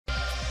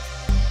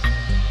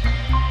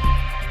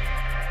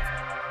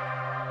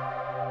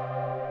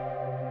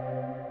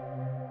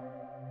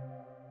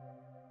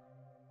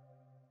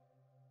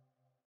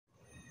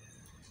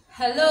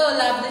Hello,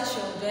 lovely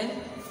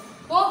children.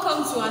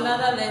 Welcome to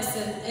another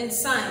lesson in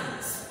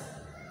science.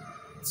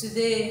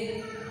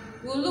 Today,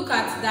 we'll look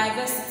at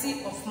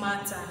diversity of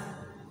matter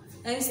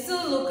and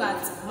still look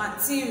at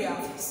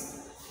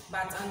materials.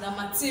 But under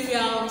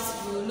materials,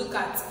 we'll look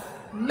at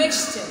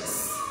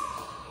mixtures.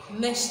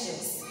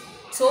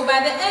 So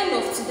by the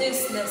end of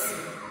today's lesson,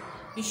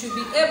 you should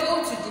be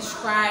able to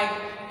describe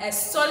a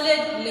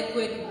solid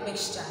liquid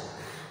mixture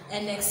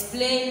and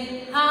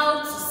explain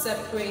how to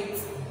separate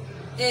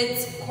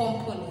its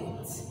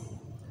components.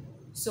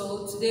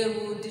 So today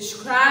we will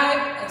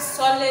describe a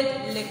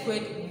solid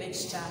liquid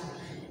mixture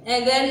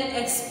and then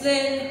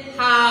explain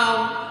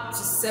how to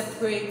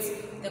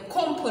separate the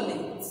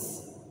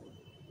components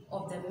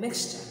of the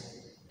mixture.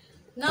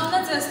 Now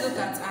let us look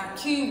at our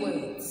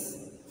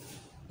keywords.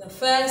 The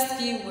first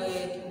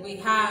keyword we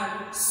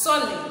have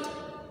solid.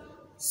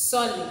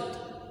 Solid.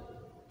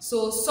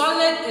 So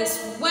solid is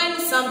when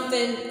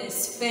something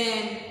is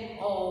firm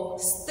or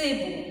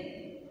stable.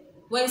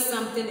 When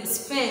something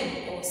is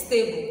firm or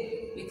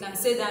stable, we can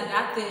say that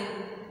that thing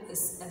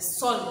is a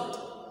solid.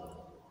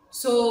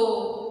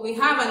 So we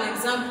have an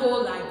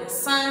example like the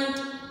sand,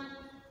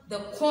 the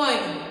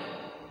coin,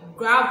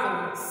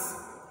 gravels,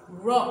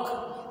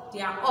 rock.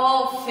 They are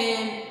all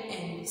firm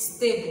and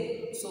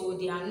stable. So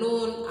they are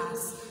known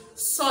as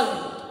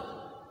solid.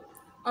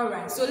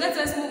 Alright, so let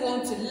us move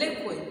on to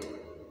liquid.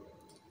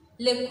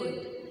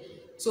 Liquid.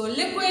 So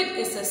liquid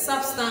is a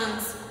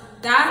substance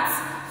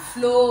that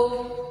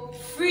flows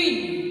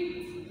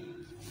freely.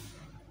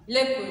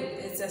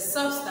 Liquid is a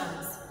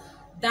substance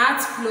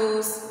that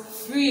flows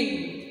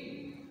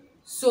freely.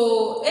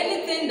 So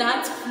anything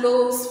that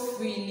flows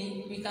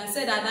freely, we can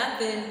say that that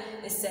thing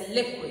is a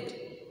liquid.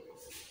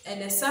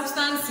 And the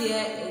substance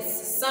here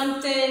is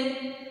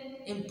something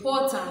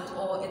important,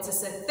 or it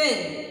is a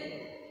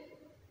thing.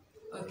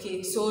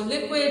 Okay, so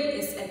liquid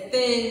is a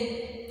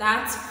thing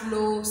that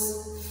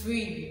flows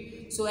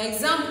freely. So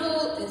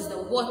example is the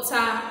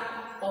water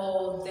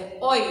or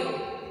the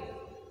oil.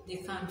 They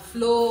can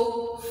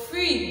flow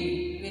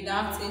freely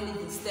without any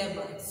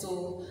disturbance.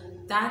 So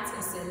that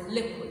is a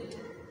liquid.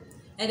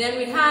 And then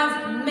we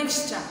have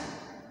mixture.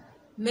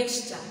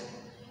 Mixture.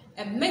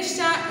 A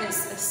mixture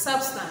is a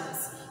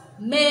substance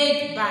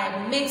made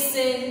by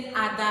mixing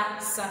other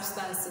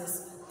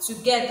substances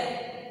together.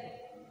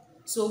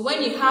 So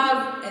when you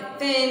have a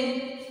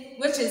thing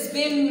which is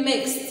being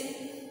mixed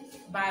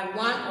by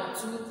one or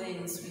two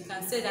things, we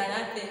can say that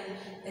that thing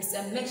is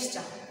a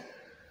mixture.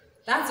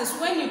 That is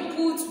when you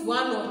put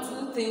one or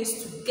two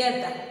things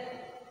together.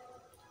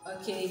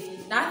 Okay,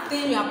 that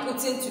thing you are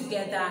putting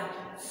together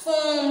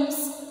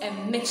forms a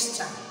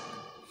mixture.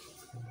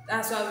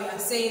 That's why we are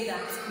saying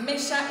that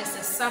mixture is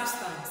a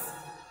substance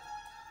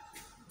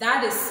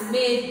that is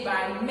made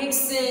by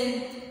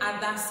mixing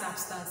other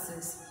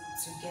substances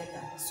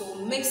together.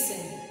 So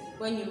mixing,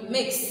 when you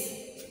mix,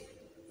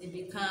 it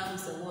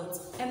becomes a what?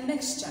 A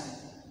mixture.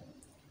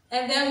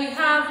 And then we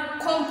have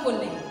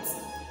component.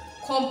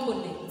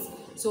 Component.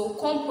 So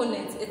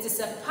component, it is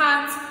a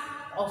part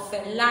of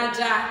a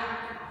larger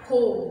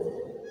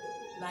whole,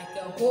 like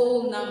a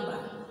whole number,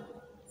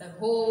 a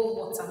whole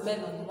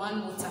watermelon,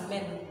 one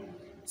watermelon.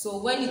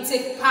 So when you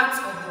take part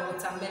of the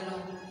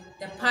watermelon,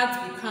 the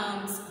part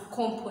becomes a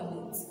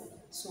component.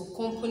 So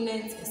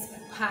component is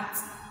a part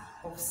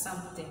of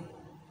something.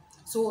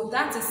 So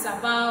that is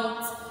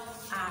about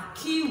our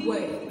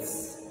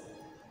keywords.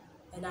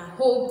 And I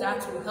hope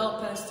that will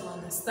help us to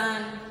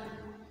understand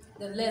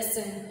the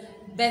lesson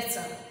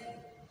better.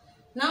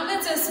 Now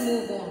let us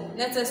move on.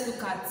 Let us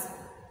look at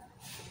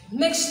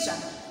mixture.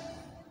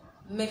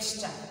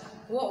 Mixture.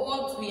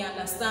 What we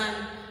understand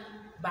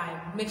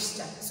by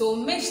mixture. So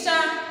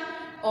mixture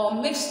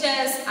or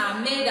mixtures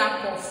are made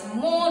up of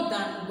more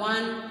than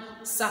one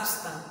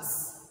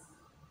substance.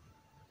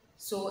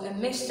 So a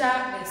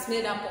mixture is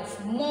made up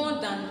of more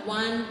than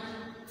one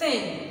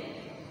thing.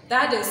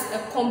 That is a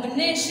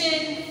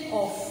combination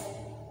of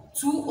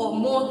two or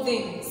more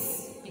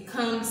things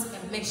becomes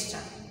a mixture.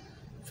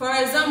 For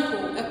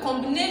example, a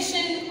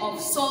combination of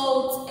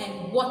salt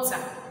and water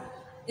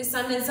is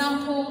an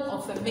example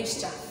of a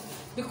mixture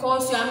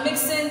because you are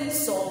mixing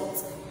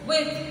salt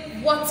with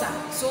water.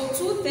 So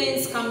two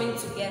things coming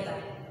together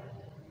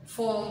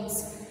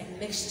forms a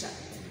mixture.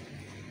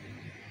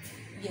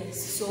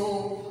 Yes,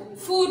 so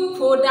food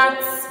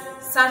products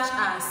such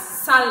as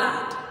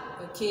salad,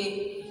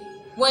 okay,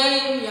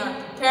 when you are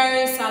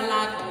preparing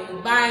salad or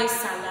you buy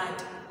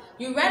salad,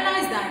 you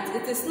realize that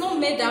it is not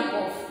made up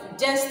of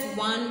just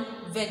one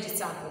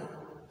vegetable.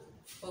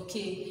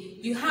 Okay,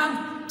 you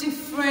have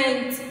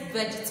different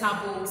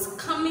vegetables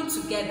coming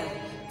together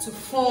to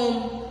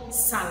form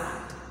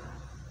salad.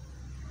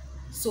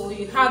 So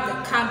you have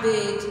the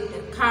cabbage,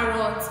 the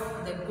carrot,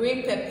 the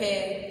green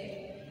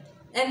pepper,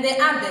 and the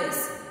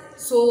others.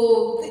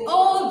 So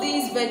all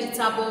these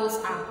vegetables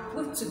are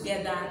put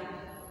together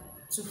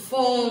to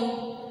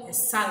form a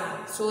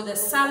salad. So the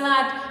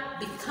salad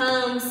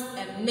becomes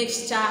a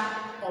mixture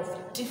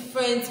of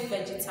different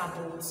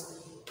vegetables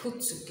put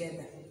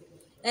together.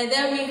 And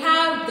then we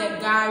have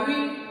the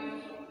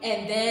gari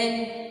and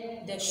then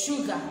the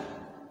sugar.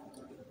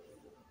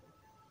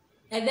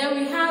 And then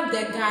we have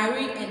the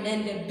gari and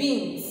then the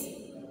beans.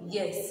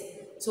 Yes.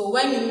 So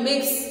when you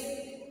mix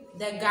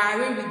the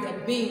gari with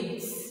the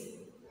beans,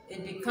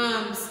 it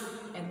becomes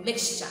a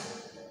mixture.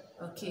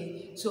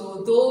 Okay.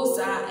 So those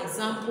are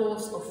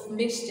examples of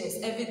mixtures,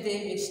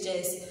 everyday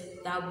mixtures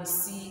that we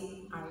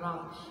see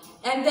around.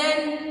 And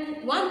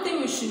then one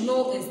thing we should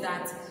know is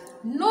that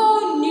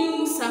no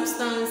new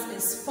substance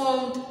is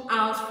formed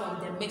out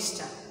from the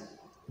mixture.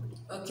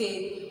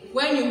 Okay.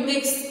 When you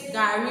mix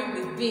gari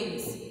with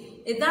beans,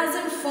 it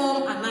doesn't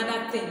form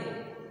another thing.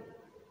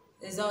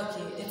 It's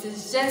okay. It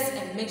is just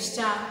a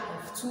mixture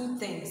of two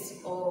things,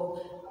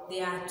 or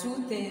there are two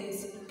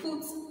things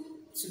put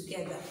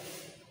together.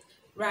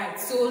 Right,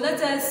 so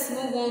let us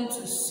move on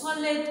to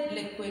solid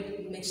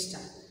liquid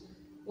mixture.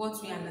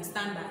 What we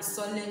understand by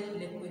solid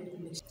liquid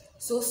mixture.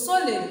 So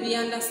solid, we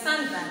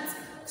understand that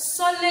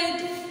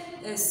solid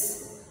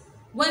is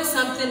when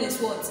something is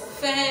what?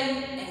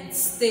 Firm and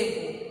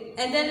stable.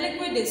 And then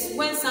liquid is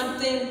when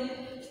something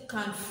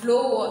can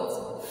flow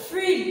what?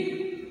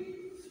 Freely.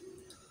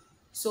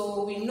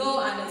 So we know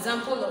an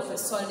example of a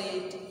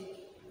solid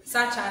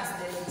such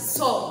as the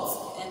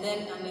salt, and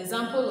then an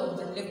example of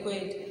the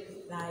liquid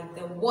like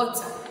the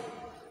water.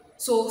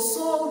 So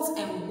salt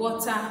and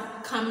water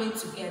coming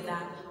together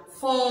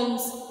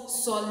forms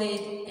solid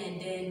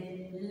and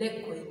then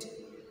liquid.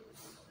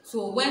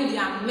 So when they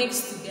are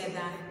mixed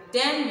together,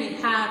 then we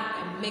have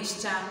a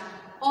mixture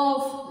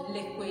of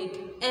liquid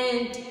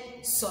and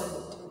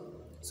solid.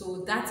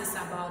 So that is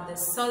about the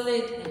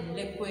solid and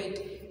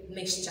liquid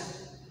mixture.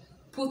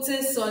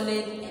 Putting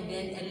solid and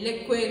then a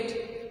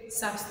liquid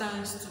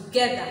substance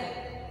together,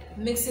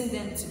 mixing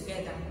them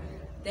together,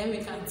 then we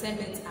can term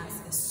it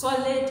as a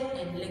solid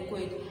and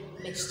liquid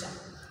mixture.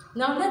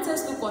 Now let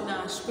us look on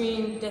our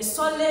screen the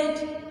solid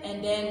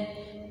and then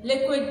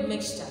liquid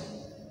mixture.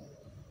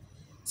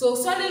 So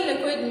solid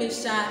liquid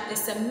mixture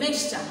is a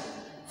mixture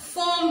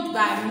formed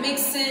by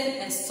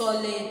mixing a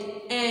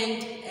solid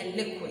and a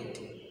liquid.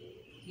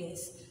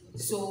 Yes.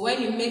 So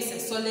when you mix a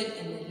solid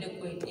and a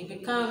liquid, it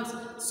becomes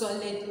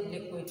solid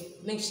liquid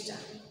mixture.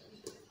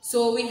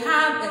 So we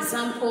have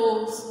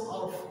examples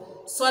of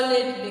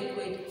solid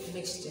liquid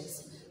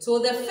mixtures. So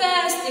the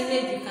first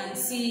image you can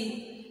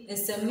see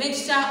is a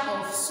mixture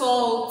of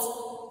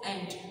salt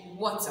and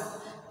water.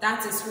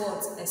 That is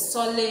what? A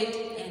solid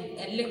and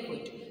a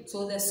liquid.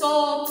 So the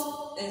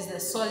salt is the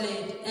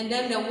solid and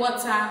then the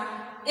water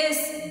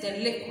is the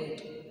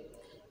liquid.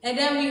 And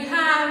then we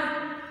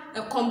have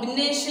a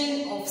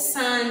combination of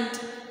sand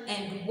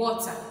and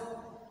water.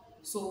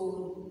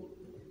 So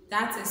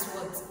that is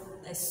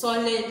what? A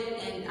solid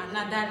and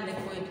another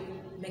liquid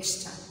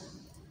mixture.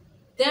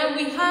 Then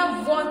we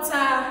have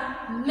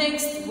water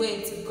mixed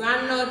with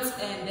granite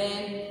and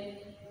then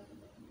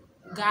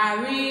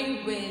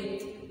gari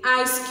with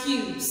ice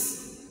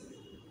cubes.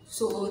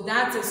 So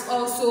that is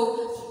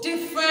also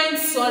different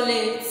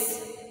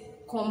solids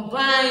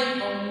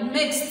combined or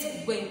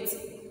mixed with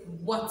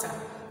water.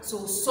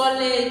 So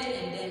solid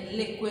and then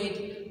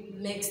liquid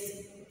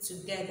mixed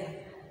together.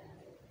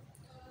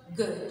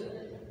 Good.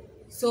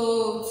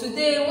 So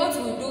today what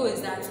we'll do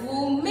is that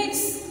we'll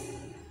mix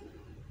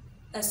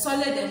a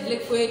solid and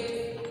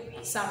liquid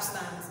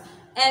substance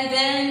and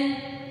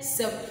then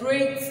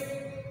separate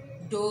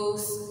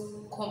those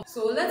components.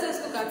 So let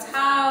us look at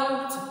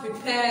how to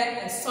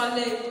prepare a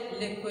solid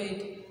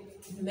liquid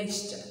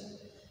mixture.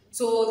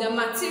 So the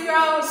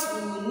materials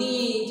we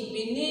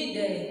need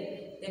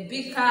the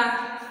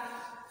beaker,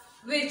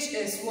 which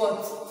is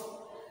what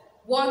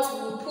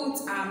we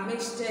put our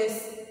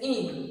mixtures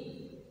in.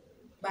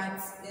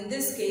 But in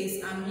this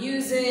case, I'm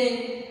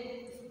using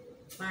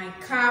my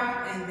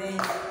cup and then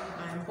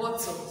my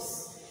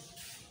bottles.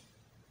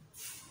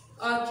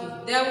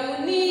 Okay, then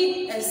we'll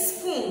need a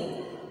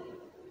spoon.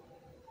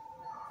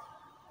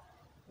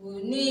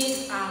 We'll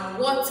need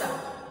our water.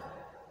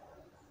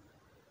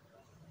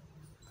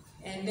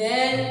 And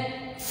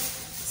then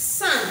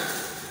sand.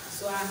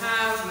 So I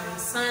have my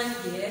sand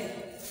here.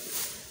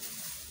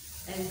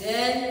 And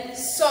then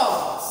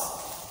salt.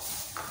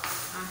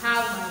 I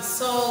have my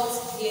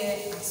salt here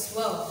as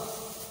well.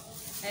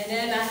 And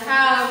then I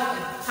have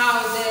a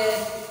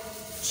powdered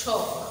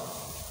chalk.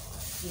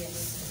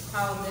 Yes,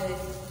 powdered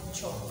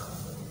chalk.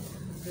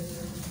 Good.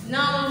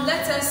 Now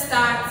let us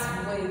start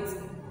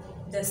with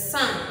the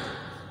sand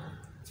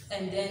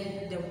and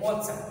then the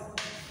water.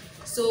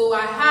 So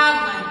I have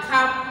my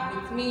cup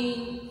with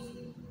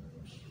me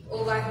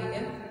over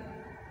here.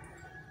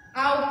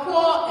 I'll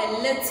pour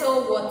a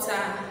little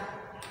water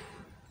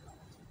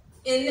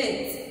in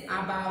it,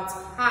 about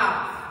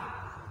half.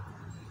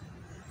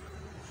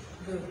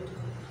 Good.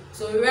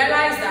 So we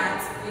realize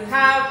that we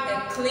have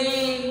a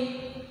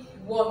clean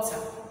water.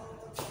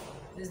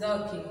 Is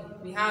that okay?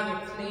 We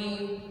have a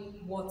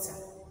clean water.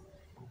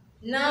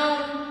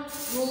 Now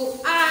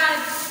we'll add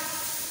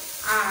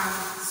our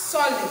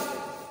solid,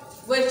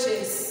 which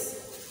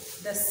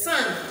is the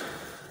sand.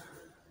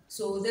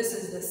 So this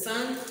is the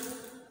sand.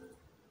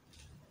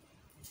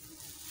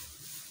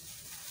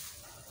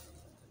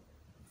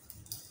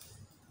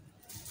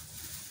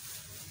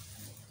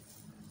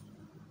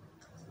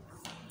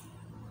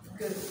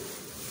 Good.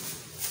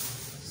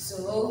 So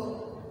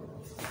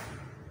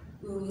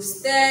we will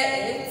stir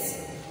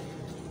it.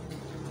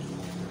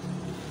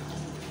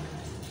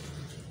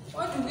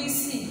 What do we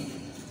see?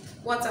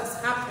 What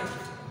has happened?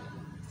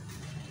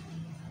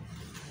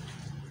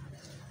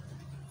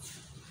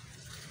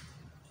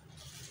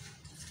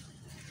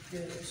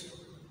 Good.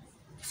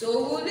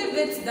 So we'll leave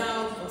it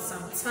down for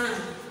some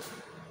time.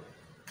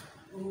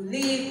 We'll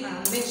leave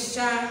our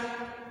mixture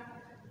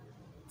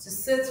to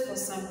sit for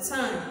some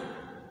time.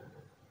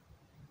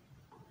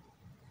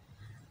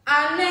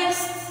 Our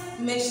next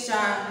mixture,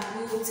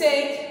 we will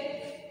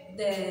take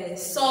the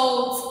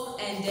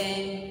salt and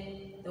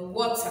then the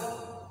water.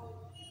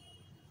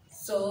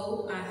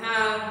 So I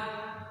have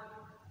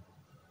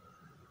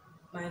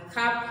my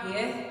cup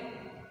here.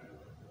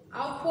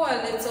 I'll pour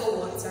a little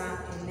water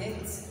in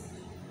it.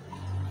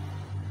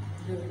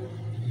 Good.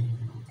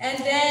 And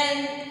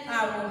then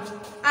I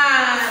will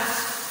add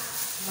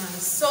my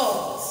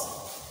salt.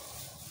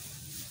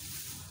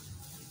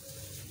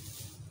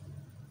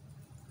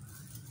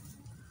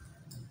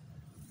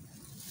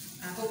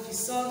 I hope you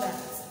saw that.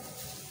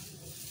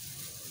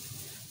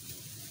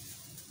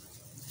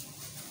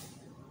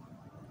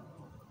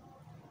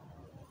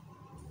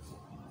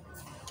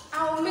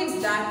 I will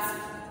mix that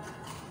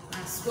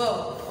as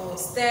well, or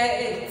stir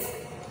it.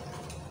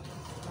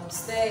 I'll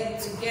stir it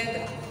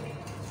together.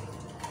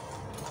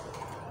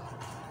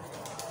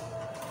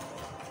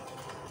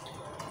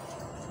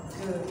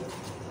 Good.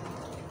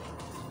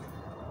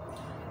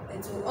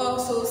 It will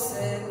also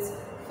sit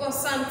for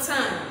some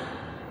time.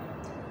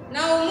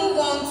 Now we'll move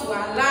on to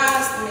our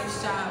last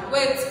mixture,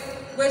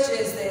 which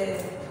is the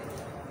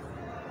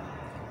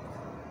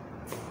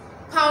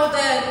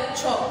powdered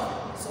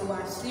chalk. So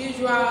as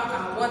usual,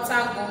 our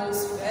water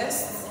goes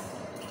first.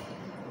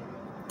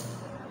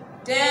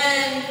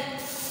 Then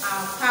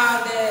our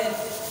powdered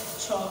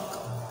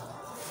chalk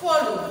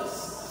follows.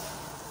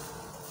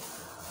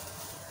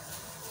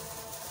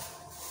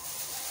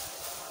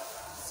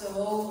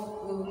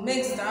 So we'll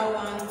mix that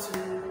one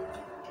too.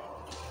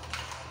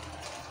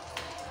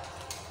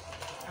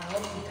 I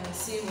hope you can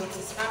see what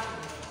is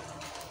happening.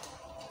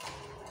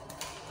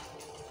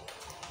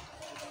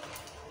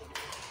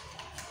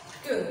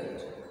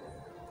 Good.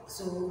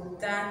 So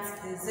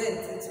that is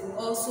it. It will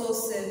also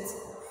sit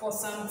for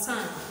some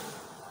time.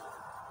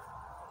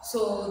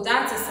 So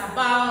that is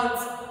about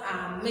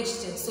our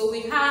mixture. So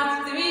we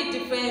have 3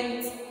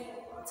 different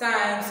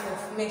types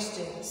of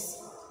mixtures.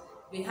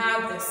 We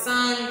have the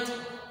sand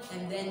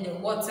and then the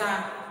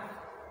water,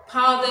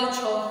 powdered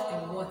chalk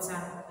and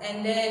water,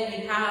 and then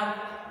we have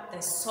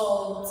the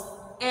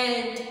salt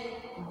and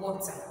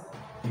water.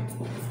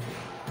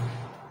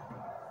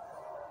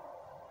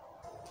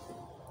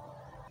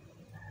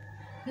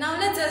 Now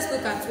let us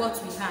look at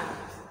what we have.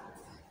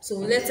 So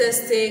let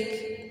us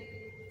take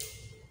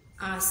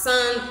our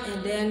sand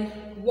and then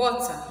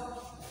water.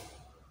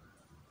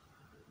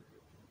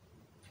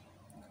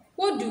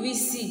 What do we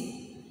see?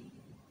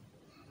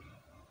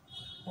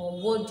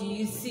 Or what do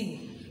you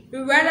see? We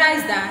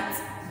realize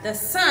that the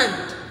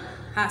sand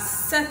has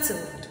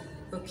settled,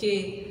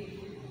 okay,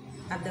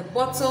 at the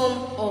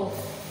bottom of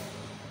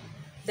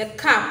the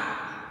cup.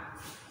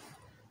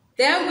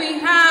 Then we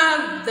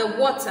have the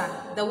water.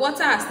 The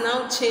water has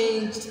now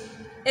changed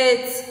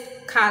its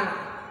color.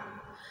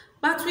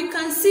 But we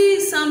can see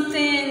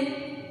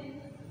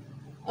something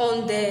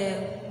on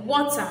the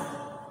water.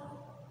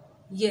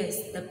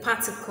 Yes, the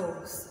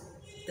particles,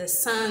 the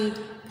sand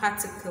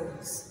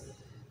particles.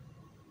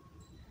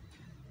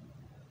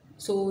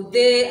 So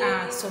they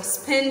are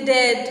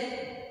suspended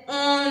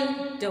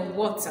on the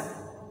water.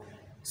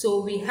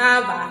 So we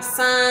have our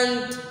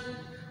sand,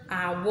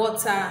 our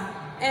water,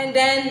 and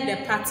then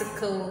the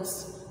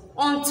particles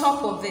on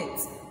top of it.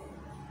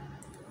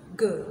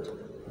 Good.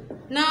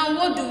 Now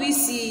what do we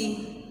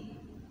see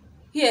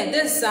here?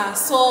 This is our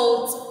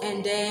salt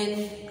and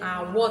then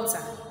our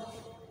water.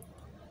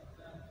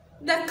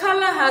 The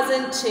color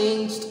hasn't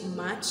changed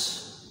much.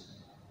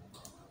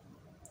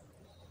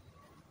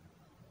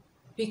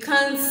 We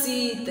can't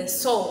see the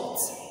salt.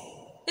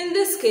 In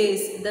this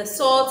case, the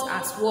salt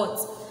has what?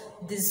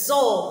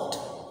 Dissolved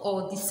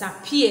or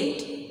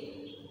disappeared.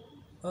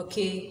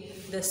 Okay,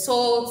 the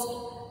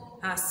salt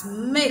has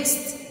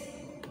mixed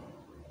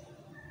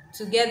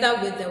together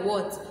with the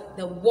what?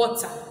 The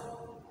water.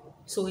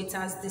 So it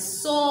has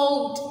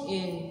dissolved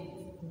in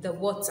the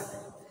water.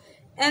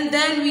 And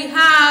then we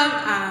have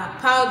our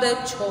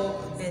powdered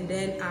chalk and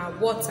then our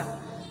water.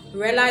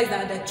 Realize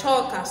that the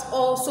chalk has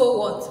also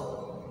what?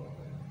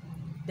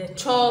 The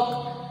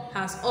chalk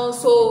has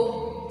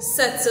also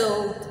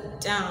settled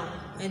down,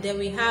 and then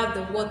we have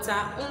the water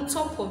on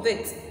top of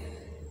it,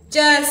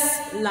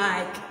 just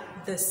like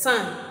the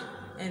sand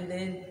and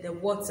then the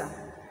water.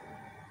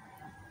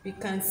 We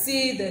can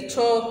see the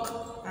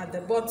chalk at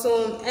the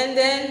bottom and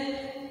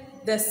then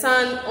the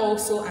sand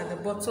also at the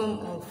bottom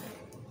of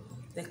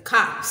the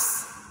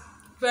cups.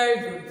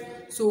 Very good.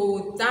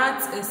 So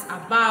that is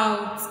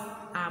about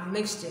our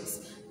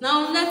mixtures.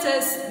 Now let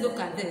us look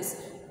at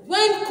this.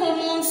 When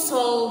common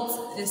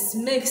salt is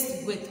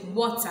mixed with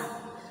water,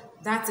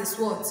 That is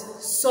what?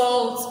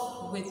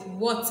 Salt with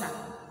water.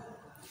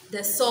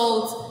 The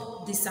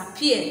salt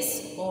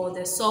disappears, or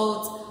the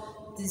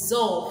salt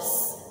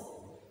dissolves.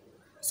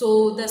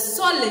 So the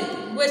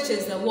solid, which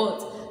is the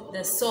what?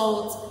 The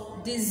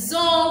salt,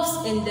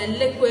 dissolves in the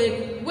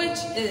liquid, which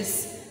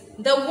is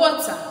the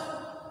water.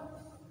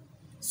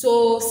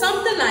 So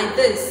something like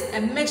this,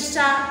 a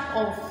mixture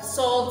of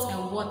salt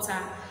and water,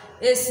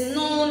 is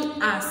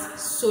known as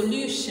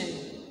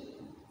solution.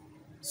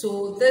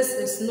 So this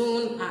is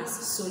known as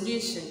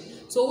solution.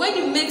 So when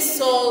you mix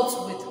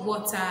salt with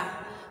water,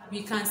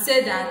 we can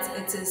say that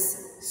it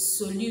is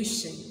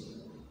solution.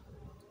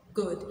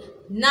 Good.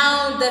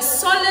 Now the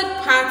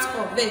solid part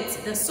of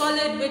it, the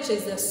solid which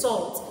is the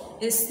salt,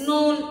 is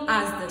known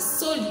as the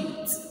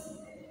solute.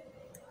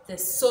 The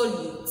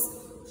solute.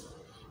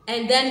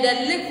 And then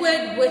the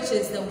liquid which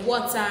is the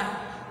water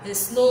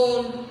is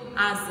known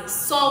as the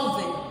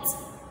solvent.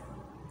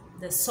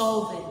 The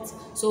solvent.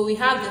 So we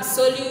have the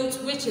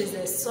solute which is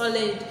the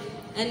solid,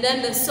 and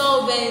then the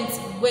solvent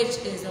which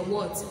is the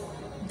what?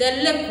 The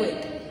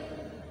liquid.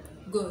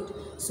 Good.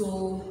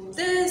 So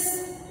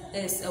this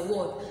is a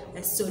what?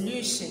 A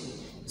solution.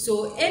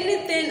 So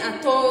anything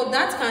at all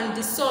that can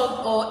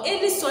dissolve, or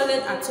any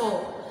solid at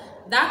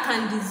all that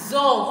can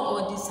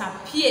dissolve or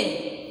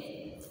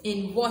disappear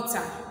in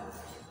water,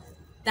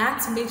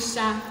 that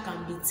mixture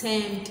can be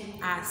termed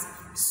as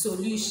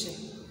solution.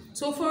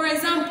 So for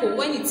example,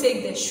 when you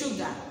take the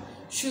sugar,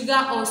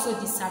 sugar also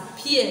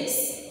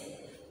disappears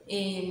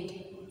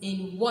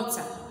in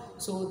water.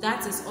 So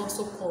that is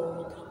also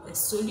called a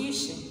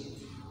solution.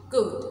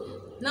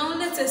 Good. Now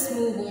let us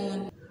move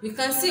on. We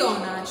can see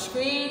on our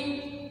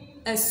screen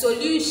a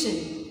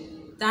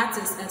solution, that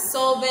is a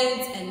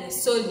solvent and a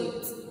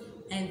solute.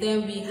 And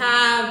then we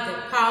have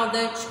the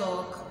powdered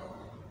chalk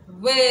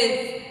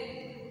with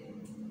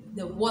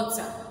the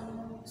water.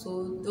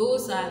 So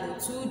those are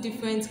the two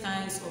different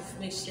kinds of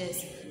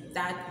mixtures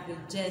that we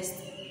just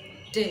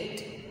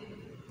did.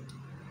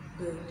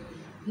 Good.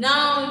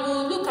 Now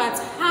we'll look at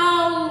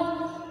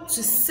how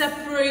to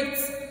separate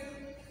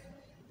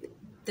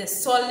the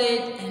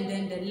solid and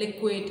then the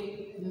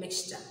liquid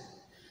mixture.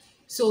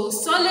 So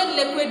solid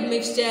liquid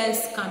mixtures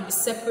can be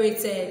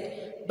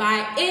separated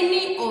by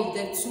any of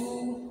the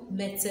two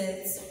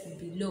methods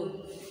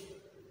below.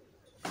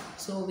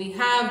 So we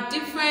have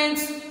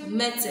different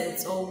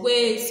methods or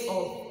ways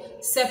of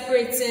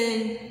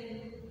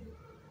separating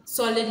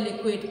solid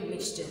liquid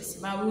mixtures,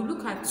 but we'll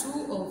look at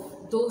two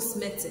of those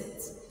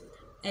methods,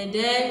 and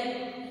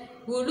then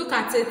we'll look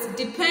at it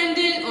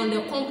depending on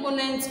the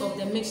components of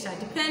the mixture,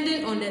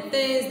 depending on the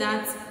things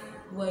that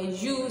were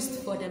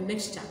used for the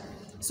mixture.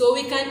 So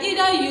we can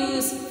either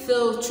use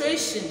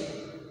filtration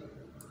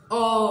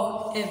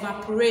or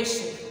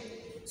evaporation.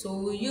 So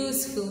we'll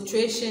use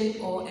filtration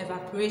or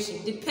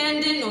evaporation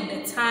depending on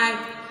the type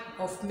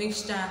of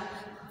mixture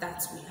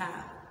that we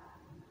have.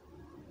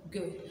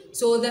 Good.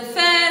 So the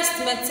first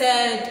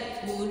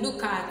method we'll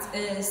look at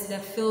is the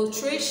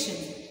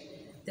filtration.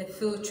 The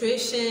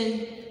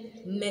filtration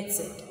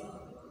method.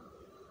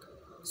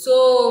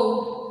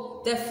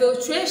 So the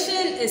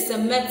filtration is a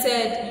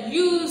method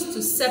used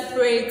to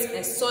separate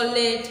a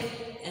solid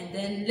and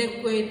then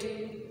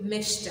liquid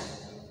mixture,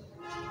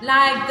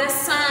 like the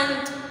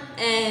sand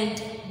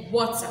and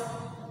water.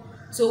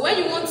 So when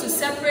you want to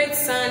separate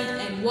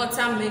sand and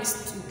water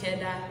mixed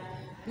together,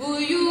 we'll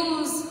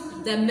use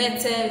the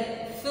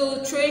method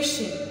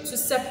filtration to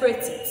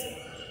separate it.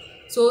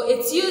 So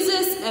it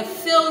uses a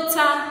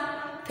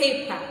filter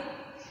paper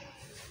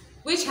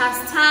which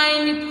has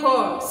tiny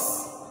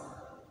pores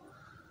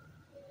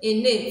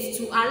in it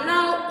to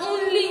allow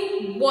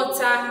only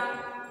water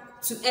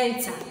to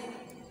enter.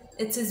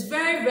 It is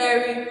very,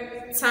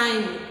 very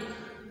tiny.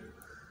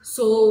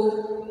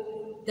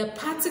 So the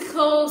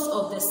particles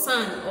of the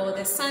sun or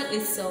the sun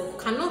itself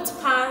cannot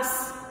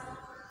pass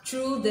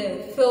through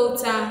the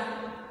filter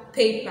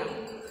paper.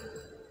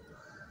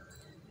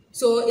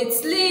 So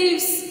it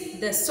leaves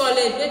the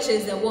solid, which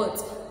is the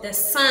what? The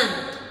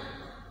sand.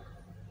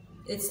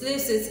 It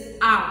leaves it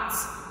out.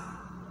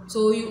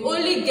 So you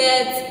only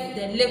get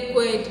the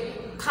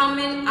liquid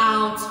coming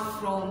out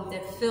from the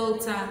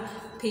filter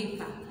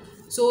paper.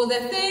 So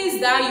the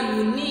things that you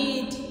will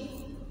need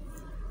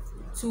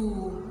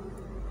to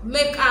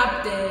make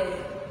up the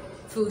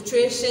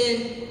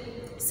filtration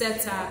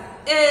setup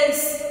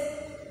is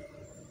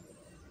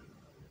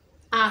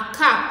a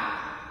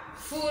cup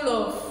full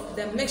of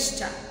the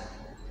mixture,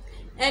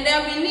 and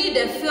then we need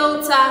a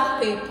filter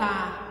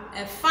paper,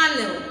 a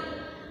funnel,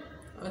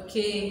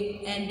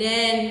 okay, and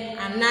then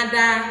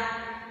another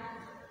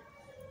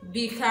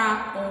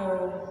beaker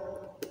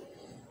or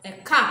a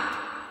cup.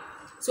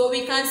 So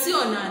we can see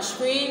on our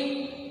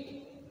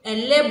screen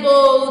a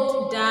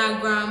labeled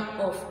diagram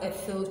of a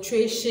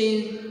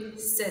filtration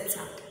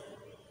setup.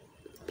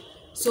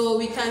 So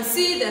we can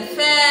see the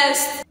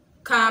first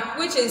cup,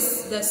 which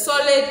is the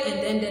solid,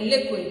 and then the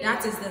liquid,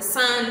 that is the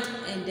sand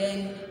and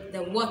then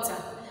the water.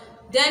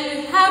 Then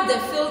we have the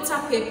filter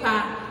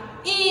paper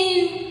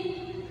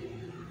in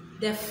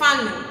the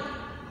funnel.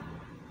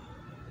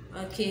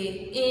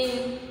 okay,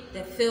 in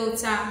the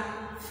filter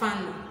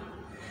funnel.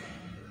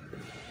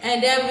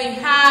 And then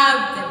we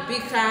have the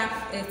beaker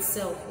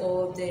itself,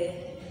 or the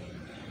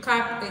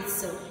cap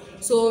itself.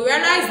 So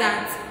realize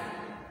that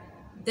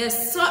the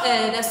solid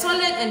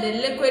and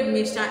the liquid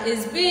mixture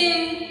is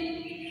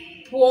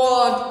being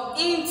poured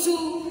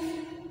into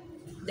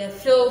the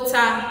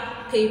filter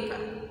paper.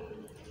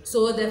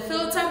 So the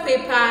filter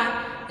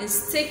paper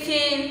is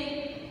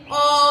taking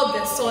all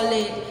the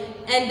solid,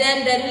 and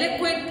then the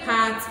liquid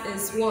part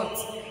is what?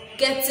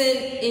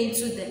 Getting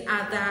into the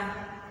other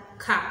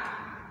cup.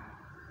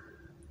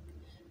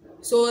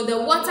 So the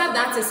water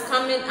that is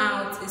coming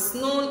out is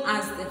known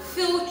as the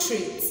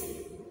filtrate.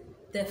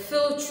 The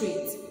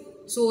filtrate.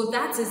 So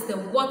that is the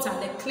water,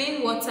 the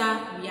clean water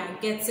we are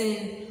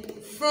getting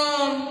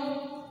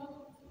from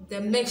the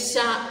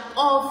mixture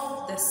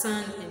of the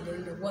sun and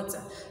then the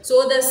water.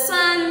 So the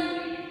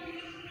sun,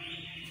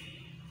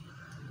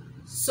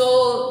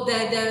 so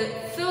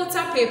the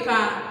filter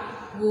paper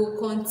will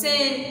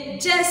contain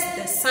just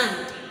the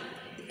sand,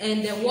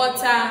 and the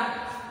water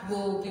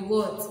will be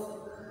what?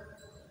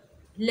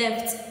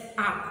 Left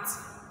out.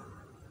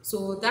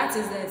 So that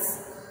is the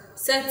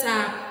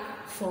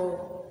setup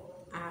for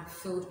our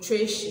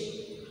filtration.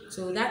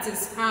 So that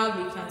is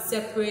how we can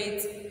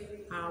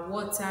separate our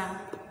water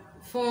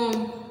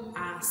from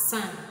our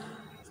sand.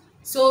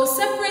 So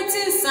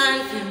separating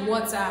sand and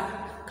water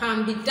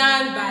can be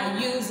done by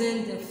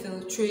using the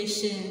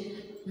filtration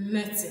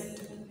method.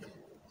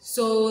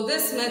 So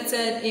this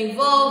method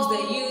involves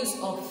the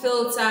use of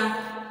filter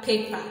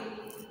paper.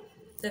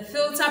 The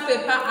filter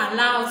paper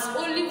allows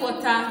only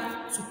water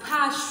to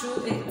pass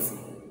through it.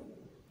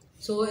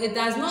 So it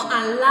does not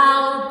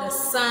allow the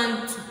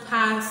sand to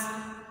pass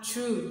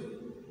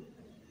through.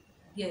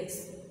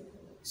 Yes.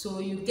 So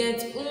you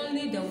get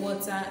only the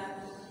water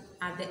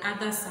at the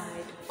other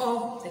side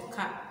of the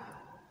cup.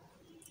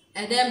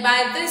 And then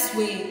by this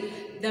way,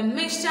 the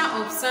mixture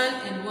of sand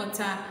and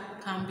water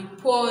can be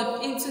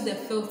poured into the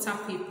filter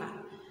paper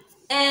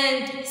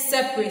and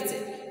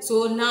separated.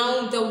 So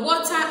now the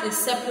water is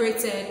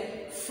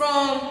separated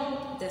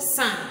from the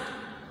sand.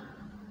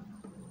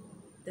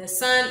 The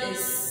sand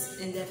is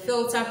in the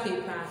filter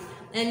paper,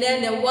 and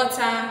then the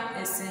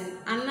water is in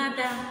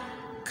another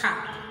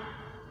cup.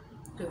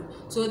 Good.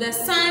 So the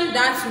sand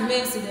that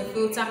remains in the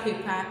filter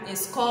paper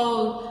is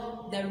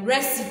called the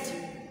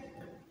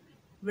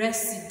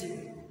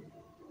residue.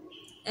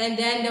 And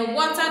then the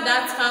water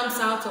that comes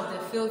out of the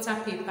filter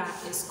paper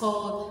is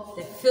called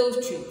the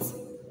filtrate.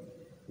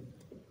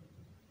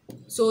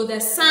 So the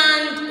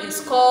sand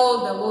is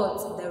called the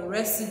what? The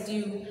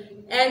residue.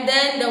 And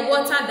then the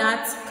water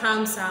that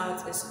comes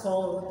out is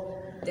called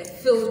the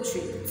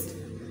filtrate.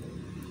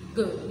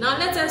 Good. Now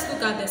let us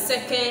look at the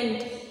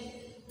second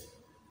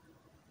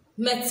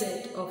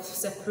method of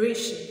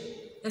separation.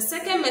 The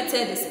second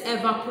method is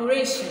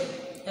evaporation.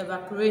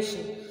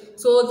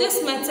 So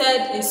this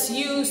method is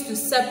used to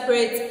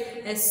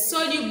separate a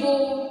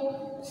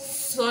soluble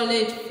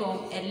solid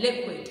from a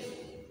liquid.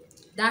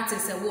 That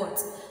is a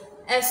what?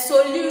 A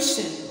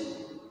solution.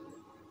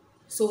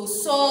 So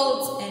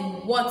salt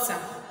and water.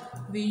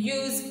 We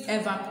use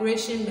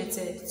evaporation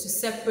method to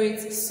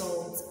separate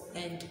salt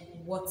and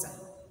water.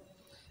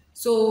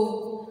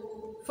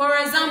 So, for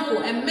example,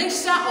 a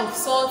mixture of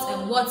salt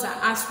and water,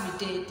 as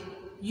we did,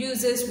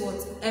 uses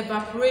what?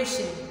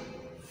 Evaporation.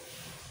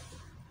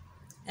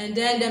 And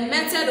then the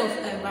method of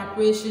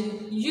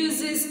evaporation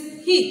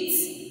uses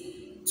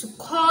heat to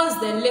cause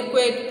the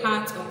liquid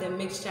part of the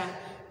mixture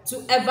to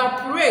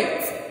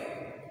evaporate,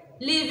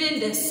 leaving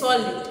the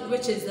solid,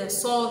 which is the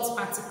salt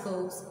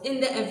particles, in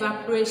the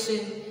evaporation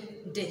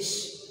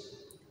dish.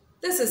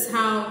 This is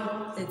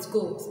how it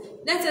goes.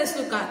 Let us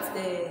look at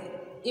the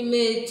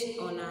image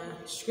on our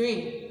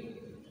screen.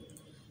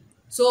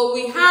 So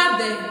we have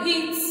the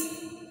heat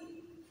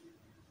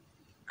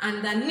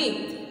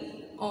underneath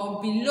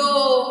or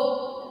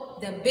below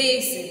the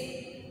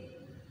basin,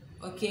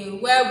 okay,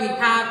 where we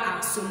have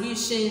our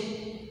solution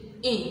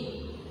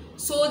in.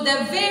 So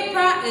the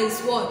vapor is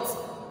what?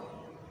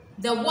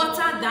 The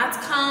water that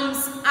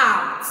comes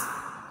out.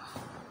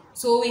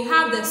 So we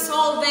have the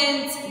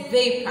solvent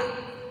vapor.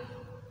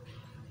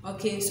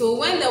 Okay, so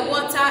when the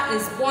water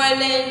is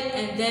boiling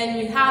and then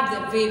we have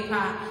the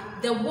vapor,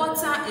 the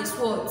water is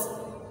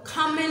what?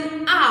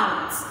 Coming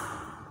out.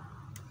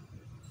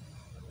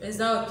 Is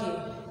that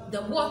okay?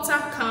 The water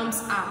comes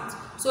out.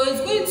 So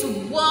it's going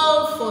to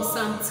boil for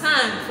some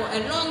time, for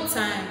a long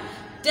time.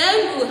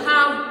 Then we'll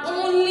have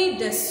only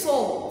the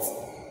salt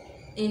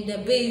in the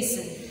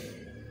basin.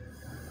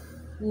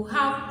 We'll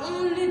have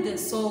only the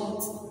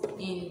salt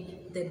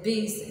in the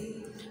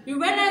basin. You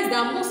realize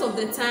that most of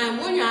the time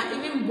when you are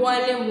even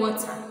boiling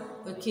water,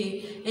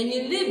 okay, and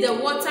you leave the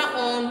water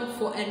on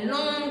for a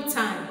long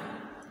time,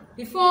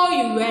 before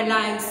you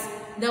realize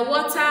the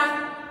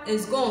water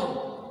is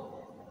gone.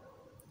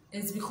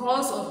 It's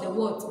because of the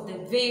what? The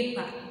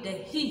vapor, the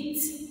heat.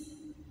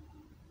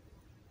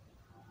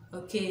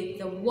 Okay,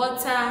 the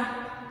water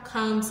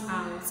comes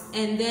out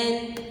and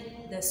then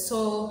the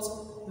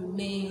salt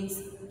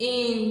remains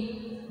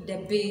in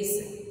the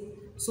basin.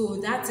 So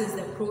that is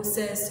the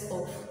process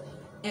of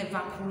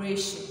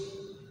evaporation.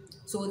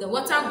 So the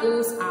water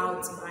goes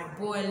out by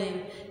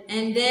boiling,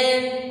 and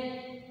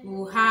then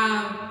we'll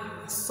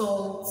have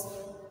salt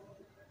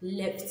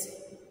left.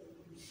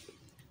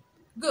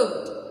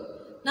 Good.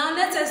 Now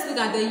let us look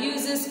at the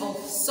uses of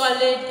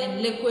solid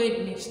and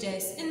liquid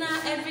mixtures in our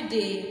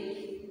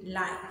everyday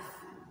life.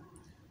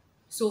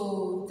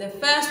 So the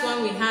first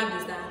one we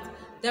have is that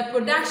the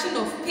production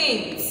of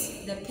paints,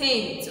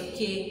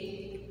 okay,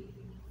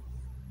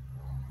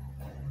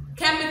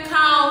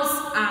 chemicals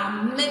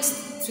are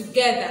mixed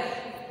together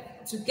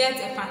to get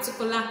a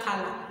particular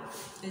color.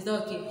 Is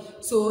that okay?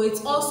 So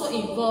it also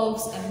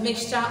involves a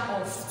mixture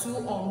of 2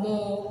 or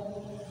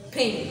more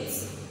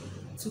paints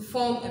to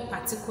form a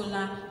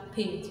particular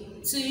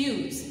paint to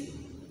use.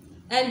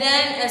 And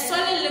then a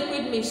solid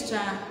liquid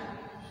mixture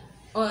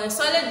or a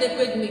solid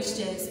liquid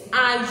mixtures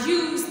are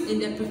used in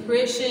the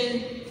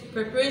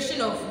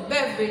preparation of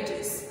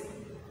beverages,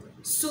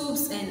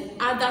 soups, and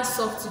other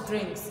soft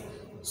drinks.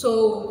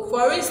 So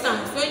for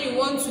instance, when you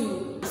want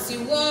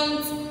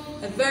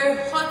a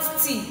very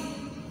hot tea,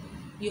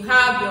 you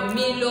have your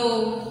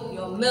Milo,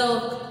 your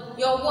milk,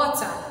 your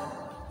water.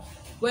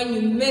 When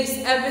you mix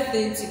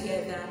everything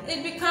together,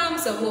 it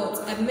becomes a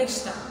what? A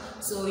mixture.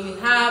 So you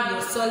have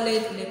your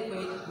solid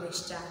liquid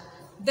mixture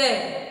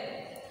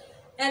there.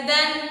 And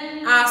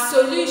then our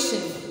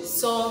solution,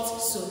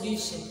 salt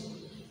solution,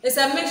 is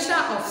a mixture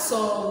of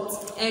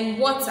salt and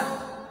water,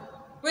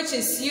 which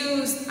is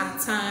used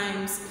at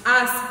times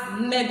as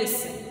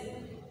medicine.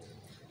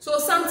 So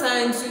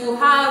sometimes you will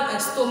have a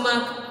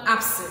stomach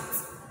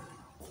upset,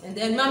 and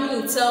then mommy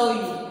will tell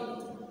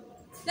you,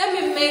 let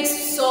me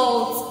mix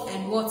salt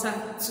and water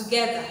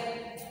together.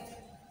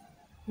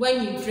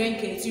 When you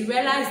drink it, you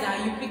realize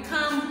that you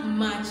become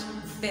much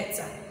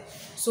better.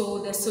 So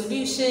the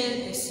solution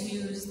is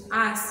used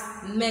as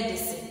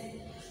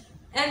medicine.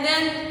 And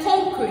then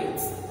concrete,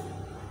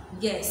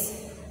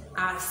 yes,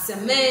 our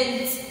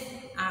cement,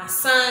 our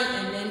sand,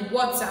 and then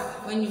water.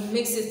 When you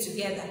mix it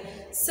together,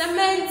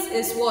 cement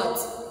is what?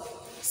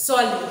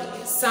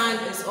 Solid. Sand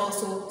is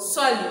also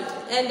solid.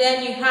 And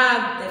then you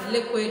have the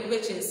liquid,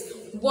 which is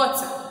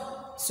water.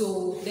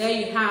 So there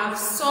you have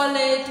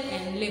solid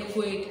and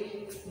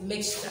liquid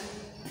mixture.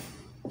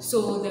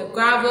 So the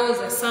gravels,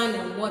 the sand,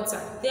 and water,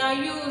 they are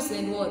used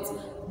in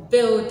what?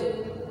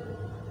 Building.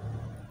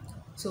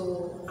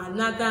 So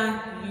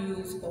another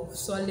use of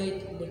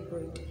solid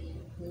liquid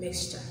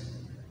mixture.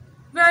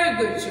 Very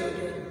good,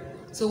 children.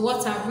 So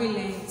what have we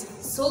learned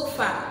so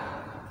far?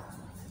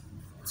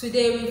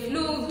 Today we've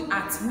looked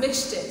at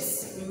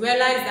mixtures. We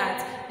realized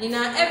that in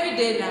our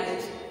everyday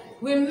life,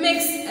 we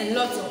mix a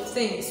lot of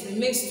things. We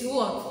mix 2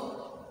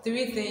 or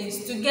 3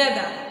 things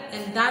together,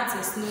 and that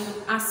is known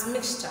as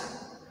mixture.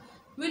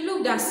 We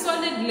looked at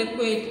solid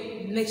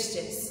liquid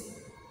mixtures,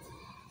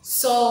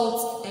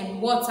 salt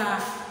and water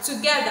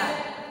together,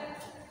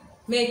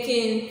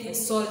 making a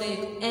solid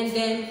and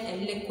then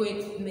a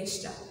liquid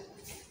mixture.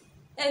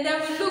 And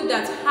then we looked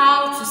at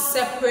how to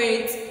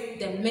separate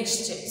the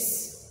mixtures.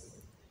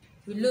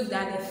 We looked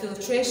at the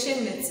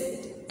filtration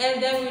method,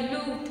 and then we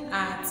looked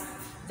at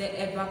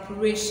the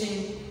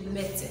evaporation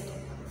method.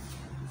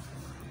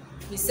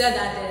 We said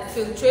that the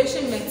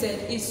filtration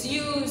method is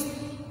used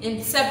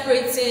in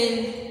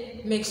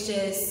separating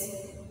mixtures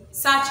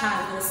such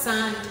as the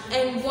sand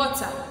and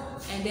water,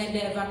 and then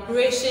the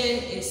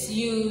evaporation is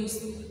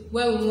used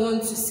when we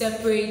want to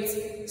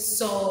separate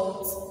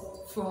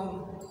salt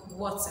from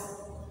water.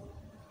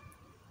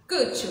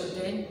 Good,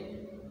 children.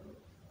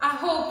 I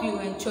hope you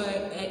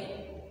enjoyed it.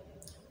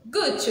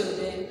 Good,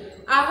 children.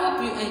 I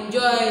hope you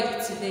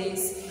enjoyed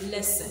today's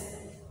lesson.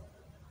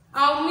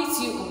 I'll meet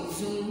you on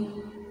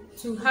Zoom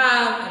to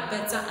have a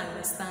better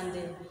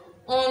understanding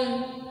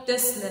on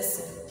this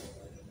lesson.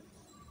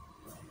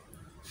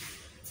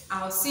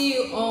 I'll see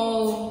you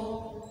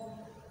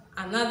all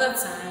another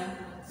time.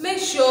 Make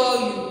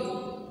sure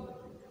you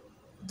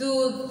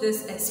do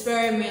this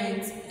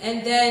experiment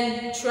and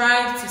then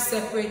try to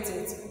separate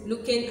it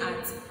looking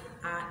at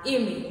our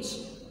image.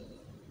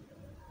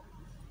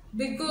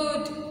 Be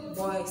good,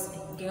 boys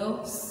and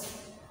girls.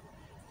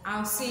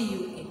 I'll see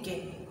you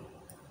again.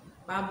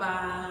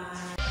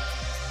 Bye-bye.